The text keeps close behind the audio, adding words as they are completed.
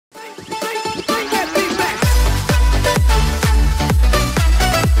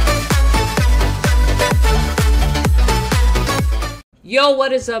Yo,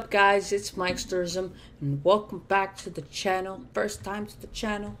 what is up, guys? It's Mikesterism, and welcome back to the channel. First time to the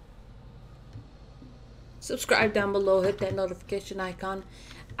channel. Subscribe down below, hit that notification icon.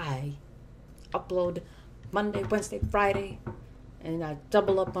 I upload Monday, Wednesday, Friday, and I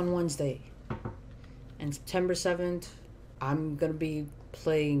double up on Wednesday. And September 7th, I'm gonna be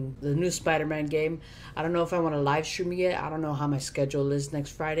playing the new Spider-Man game. I don't know if I want to live stream it yet. I don't know how my schedule is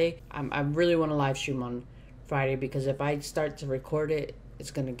next Friday. I really want to live stream on Friday, because if I start to record it,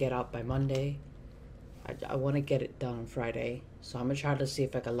 it's gonna get out by Monday. I want to get it done on Friday, so I'm gonna try to see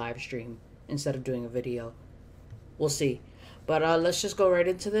if I can live stream instead of doing a video. We'll see. But let's just go right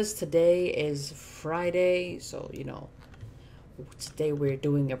into this. Today is Friday, so you know, today we're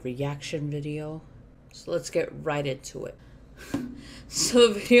doing a reaction video, so let's get right into it. So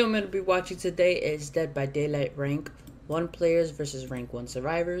the video I'm gonna be watching today is Dead by Daylight rank 1 players versus rank 1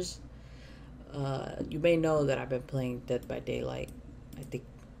 survivors. You may know that I've been playing Dead by Daylight. I think,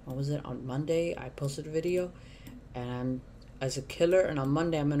 what was it, on Monday I posted a video and I'm as a killer, and on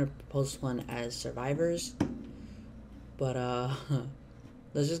Monday I'm gonna post one as survivors. But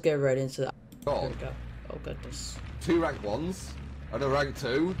let's just get right into that. Oh Goodness. 2 rank 1s and a rank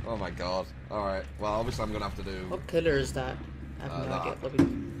 2? Oh my god. Alright, well obviously I'm gonna have to do... What killer is that? I have no idea. Let me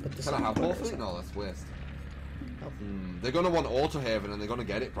put this. Can I have both of it? No, that's waste. Oh. They're gonna want Auto Haven and they're gonna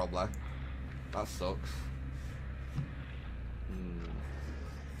get it probably. That sucks.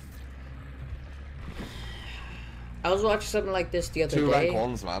 I was watching something like this the other 2 day. rank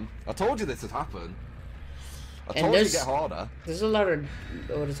 1s, man. I told you this would happen. I told you it'd get harder. There's a lot of,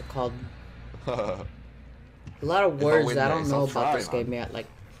 what is it called? A lot of words that I don't know about this game yet. Like,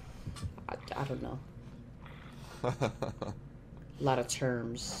 I don't know. A lot of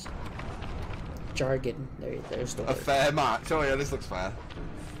terms. Jargon. There's the word. A fair match. Oh yeah, this looks fair.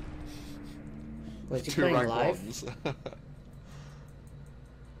 Was he playing live?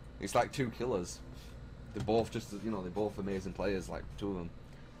 It's like 2 killers. They're both just, you know, they're both amazing players, like 2 of them.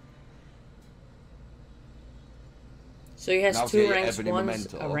 So he has now 2 ranks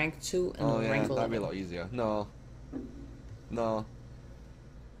 1s, a rank 2, and a rank 11. That'd be a lot easier. No. No.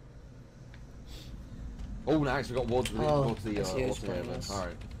 Oh, nice, we got Woods. We need to go to the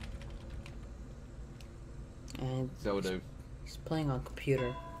Alright. And so we do. He's playing on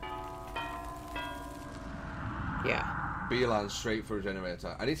computer. Yeah. Beeline straight for a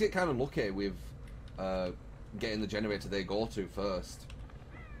generator. I need to get kind of lucky with getting the generator they go to first.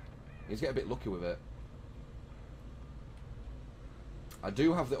 Need to get a bit lucky with it. I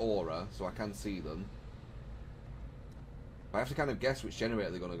do have the aura, so I can see them. I have to kind of guess which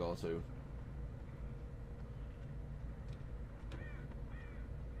generator they're going to go to.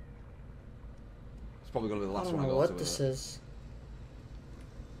 It's probably going to be the last one I go to. I don't know what this is.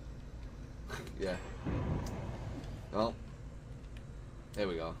 Yeah. Well, here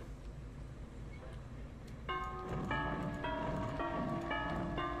we go.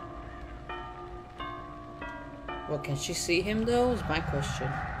 Well, can she see him though? Is my question.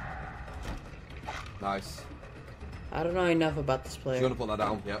 Nice. I don't know enough about this player. She's gonna put that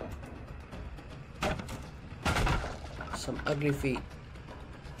down, yep. Some ugly feet.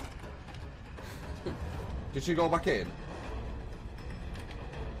 Did she go back in?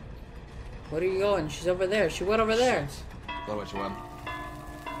 Where are you going? She's over there. She went over there. Don't know where she went.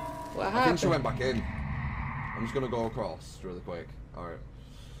 What happened? I think she went back in. I'm just gonna go across really quick. Alright.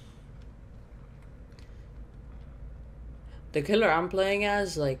 The killer I'm playing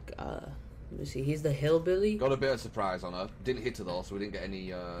as, like, let me see, he's the hillbilly. Got a bit of surprise on her. Didn't hit her though, so we didn't get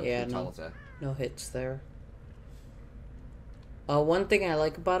any brutality. No hits there. One thing I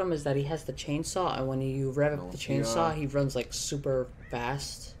like about him is that he has the chainsaw, and when you rev up the chainsaw, he runs like super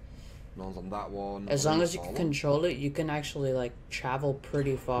fast. No one's on that one. As long as you can control it, you can actually like travel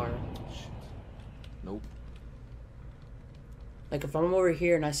pretty far. Nope. Like if I'm over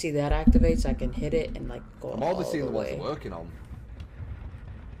here and I see that activates, I can hit it and like go all the way. I'm always seeing the ones they're working on.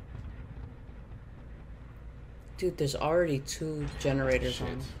 Dude, there's already 2 generators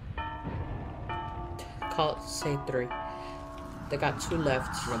on. Call it, say 3. They got 2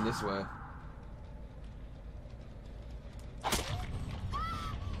 left. Run this way.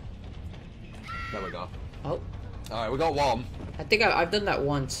 There we go. Oh. Alright, we got 1. I think I've done that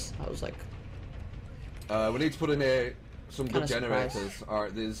once. I was like... we need to put in some good generators.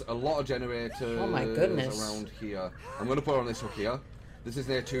 Alright, there's a lot of generators oh my goodness. around here. I'm going to put on this hook here. This is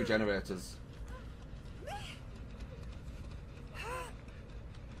near 2 generators.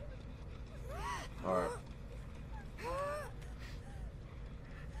 Alright.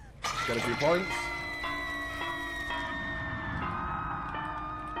 Get a few points.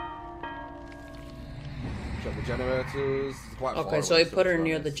 Check the generators. Quite far Okay, so away, he put her it's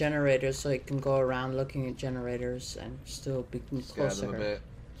near nice. the generators so he can go around looking at generators and still be Scare close to them a her. bit.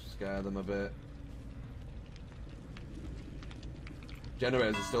 Scare them a bit.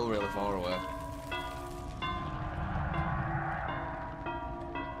 Generators are still really far away.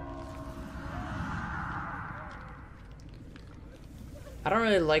 I don't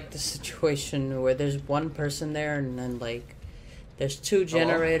really like the situation where there's one person there and then like there's two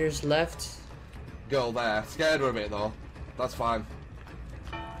generators left. Girl there. Scared her a bit though. That's fine.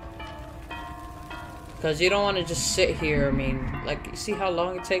 Because you don't want to just sit here. I mean, like, you see how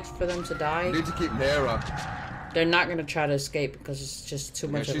long it takes for them to die? You need to keep near her. They're not going to try to escape because it's just too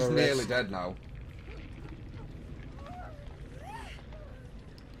much of a risk. She's nearly dead now.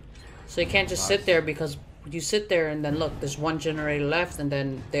 So you can't just sit there because you sit there and then look, there's one generator left and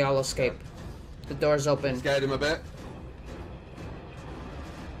then they all escape. The door's open. Scared him a bit.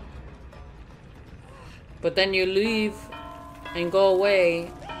 But then you leave and go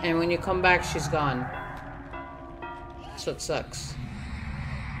away, and when you come back, she's gone. So it sucks.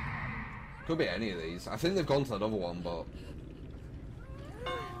 Could be any of these. I think they've gone to that other one, but...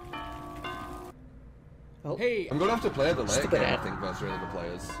 Oh. Hey, I'm gonna have to play the late Stupid game, I ad. think, versus really good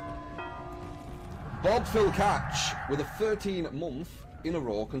players. Bob Phil Catch with a 13-month in a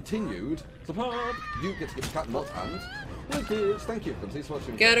row continued. Support. You get to get the cat not hand. Thank you. Thanks for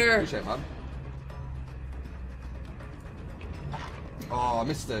watching. Get her. Appreciate it, man. Oh, I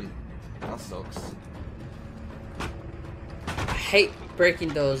missed him. That sucks. I hate breaking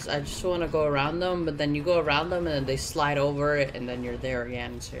those. I just want to go around them, but then you go around them and then they slide over it and then you're there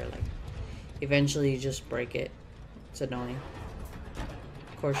again. So you're like, eventually you just break it. It's annoying.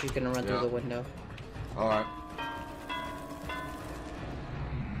 Of course she's gonna run through the window. Alright.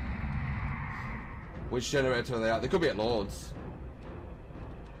 Which generator are they at? They could be at Lord's.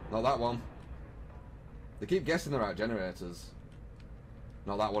 Not that one. They keep guessing they're at generators.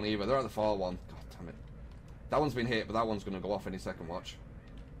 Not that one either. They're at the far one. God damn it. That one's been hit, but that one's going to go off any second, watch.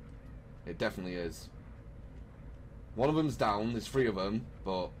 It definitely is. One of them's down. There's 3 of them,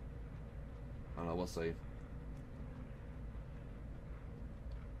 but... I don't know, we'll see.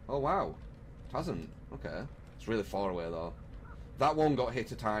 Oh, wow. It hasn't. Okay. It's really far away, though. That one got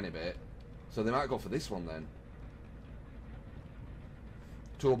hit a tiny bit, so they might go for this one, then.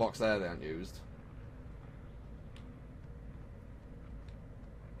 Toolbox there they haven't used.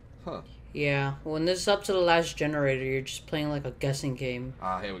 Huh. Yeah, when this is up to the last generator, you're just playing like a guessing game.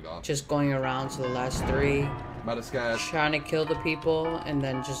 Ah, here we go. Just going around to the last 3. Better scared. Trying to kill the people, and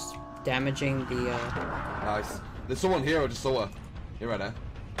then just damaging the, Nice. There's someone here, I just saw her. You ready?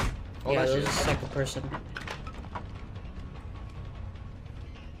 Oh, yeah, there she there's a is. second person.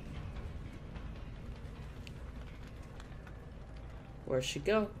 Where'd she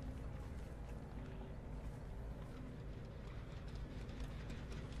go?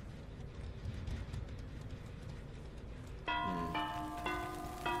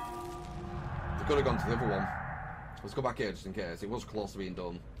 They could have gone to the other one. Let's go back here just in case. It was close to being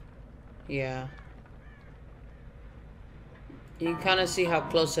done. Yeah. You can kind of see how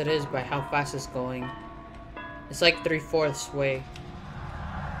close it is by how fast it's going. It's like 3/4 way.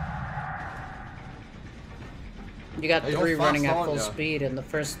 You got Hey, 3 you're running fast, at aren't full ya? speed, and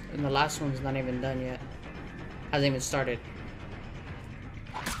the last one's not even done yet. Hasn't even started.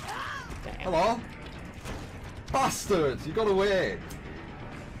 Damn. Hello? Bastards! You got away!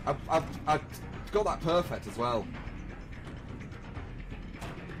 I got that perfect as well.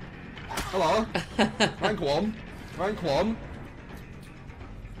 Hello? Rank 1. Rank 1.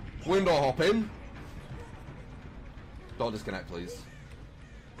 Window hopping. Don't disconnect, please.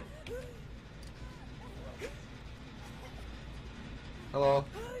 Hello?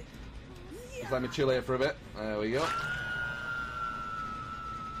 Just let me chill here for a bit. There we go.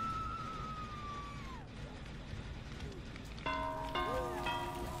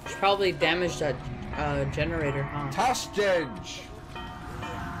 She probably damaged that generator, huh? Tash Jedge!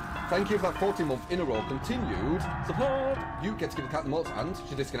 Thank you for that 14-month in a row. Continued support. You get to give the cat the most, and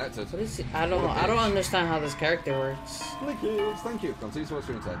she disconnected. What is it? I don't know. I don't understand how this character works. Thank you. Continue to watch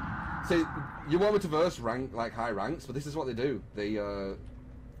stream 10. See, you want me to verse rank like high ranks, but this is what they do. They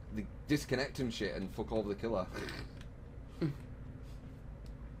disconnect and shit and fuck over the killer.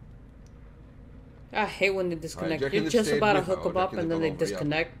 I hate when they disconnect. Right, do you reckon You're they've just stayed about to with her, hook or them do you up reckon and they've then they gone over? Yeah.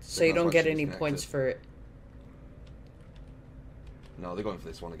 disconnect, so Think you that's don't why get she any disconnected. points for it. No, they're going for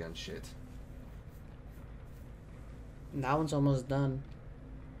this one again. Shit. And that one's almost done.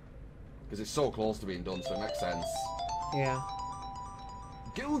 Because it's so close to being done, so it makes sense. Yeah.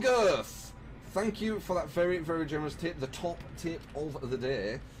 Gilgirth! Thank you for that very, very generous tip. The top tip of the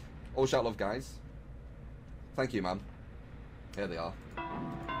day. Oh, shout love, guys. Thank you, man. Here they are.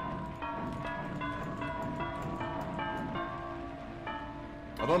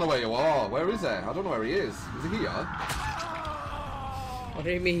 I don't know where you are. Where is he? I don't know where he is. Is he here? What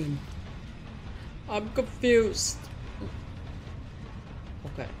do you mean? I'm confused.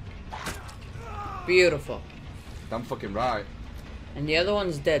 Okay. Beautiful. Damn fucking right. And the other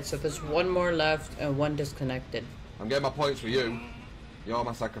one's dead, so there's one more left and one disconnected. I'm getting my points for you. You're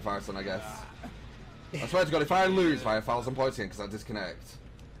my sacrifice, then, I guess. I swear to God, if I lose by 1,000 points again because I disconnect.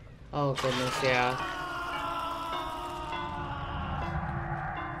 Oh goodness, yeah.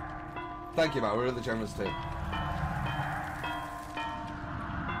 Thank you, man. We're really generous too.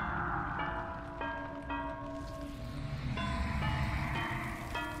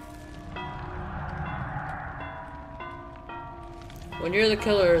 When you're the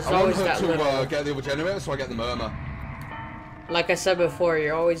killer, there's I want always her that to little... get the other generator, so I get the murmur. Like I said before,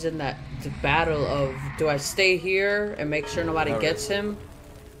 you're always in that battle of, do I stay here and make sure nobody gets him?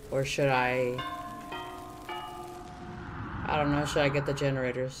 Or should I don't know, should I get the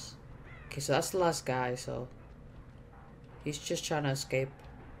generators? Okay, so that's the last guy, so... He's just trying to escape.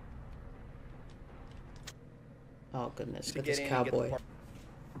 Oh goodness, get this cowboy.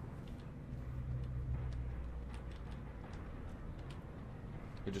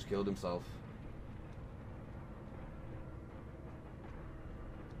 He just killed himself.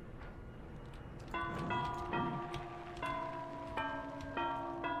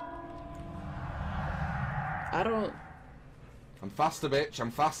 I don't... I'm faster, bitch.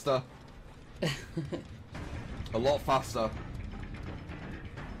 I'm faster. A lot faster.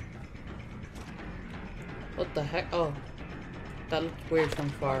 What the heck? Oh. That looked weird from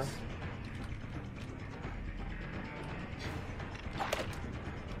far.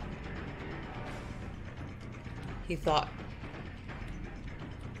 He thought.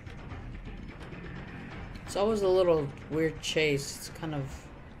 It's always a little weird chase. It's kind of...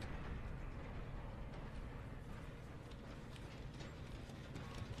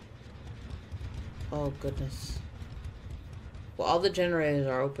 Oh goodness. Well, all the generators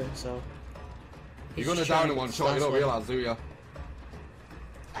are open, so... You're gonna down in one shot, you don't realise, do you?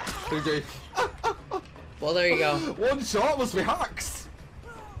 GG. Well, there you go. One shot must be hacks.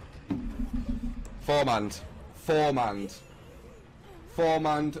 Four-manned. Four-manned.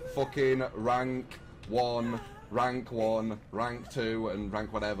 Four-manned fucking rank 1, rank 1, rank 2, and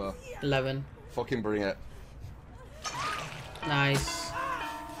rank whatever. 11. Fucking bring it. Nice.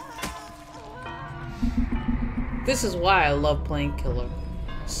 This is why I love playing killer.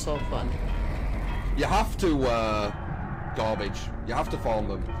 It's so fun. You have to, garbage. You have to farm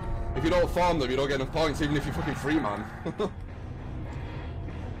them. If you don't farm them, you don't get enough points, even if you're fucking free, man.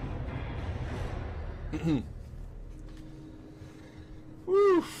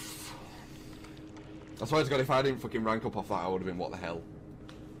 Woof. I swear to God, if I didn't fucking rank up off that, I would have been, what the hell?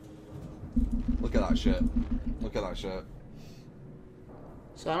 Look at that shit. Look at that shit.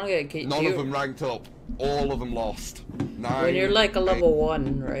 So I don't get... None of them ranked up. All of them lost. 9, when you're like a 8. level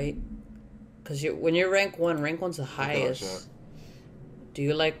 1, right? Because when you're rank 1's the highest. Do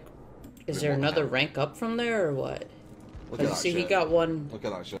you like... Is there another rank up from there or what? Look at that see, shit. he got one... Look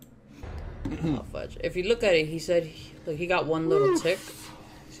at that shit. Oh, fudge. If you look at it, he said he got one little tick.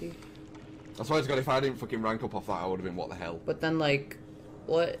 See? I swear to God, if I didn't fucking rank up off that, I would have been, what the hell? But then, like,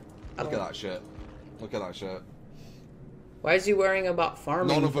 what? Look at that shit. Look at that shit. Why is he worrying about farming?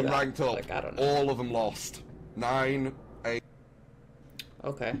 None of them ranked up. Like, I don't know. All of them lost. 9, 8.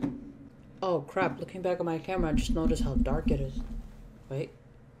 Okay. Oh, crap. Looking back at my camera, I just noticed how dark it is. Wait.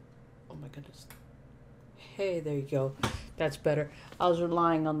 Oh, my goodness. Hey, there you go. That's better. I was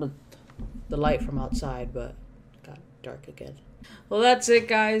relying on the light from outside, but it got dark again. Well, that's it,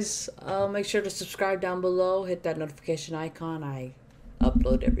 guys. Make sure to subscribe down below. Hit that notification icon. I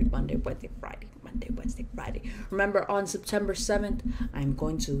upload every Monday, Wednesday, Friday. Monday, Wednesday, Friday. Remember, on September 7th, I'm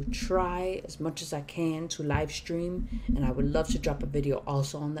going to try as much as I can to live stream, and I would love to drop a video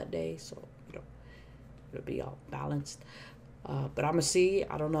also on that day, so it'll be all balanced. But I'm gonna see.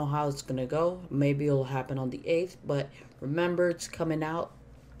 I don't know how it's gonna go. Maybe it'll happen on the 8th, but remember, it's coming out.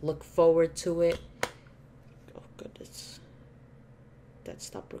 Look forward to it. Oh goodness, that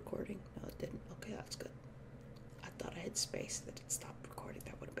stopped recording. No, it didn't. Okay, that's good. I thought I hit space. That it stopped recording.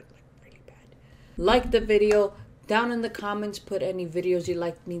 That would have been like really bad. Like the video. Down in the comments, put any videos you'd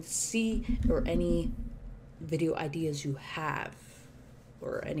like me to see, or any video ideas you have,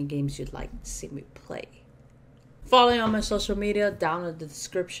 or any games you'd like to see me play. Follow me on my social media down in the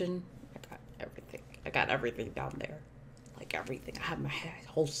description. I got everything. I got everything down there. Like everything. I have my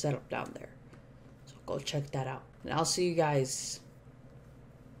whole setup down there. So go check that out. And I'll see you guys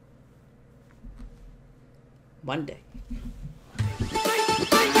Monday.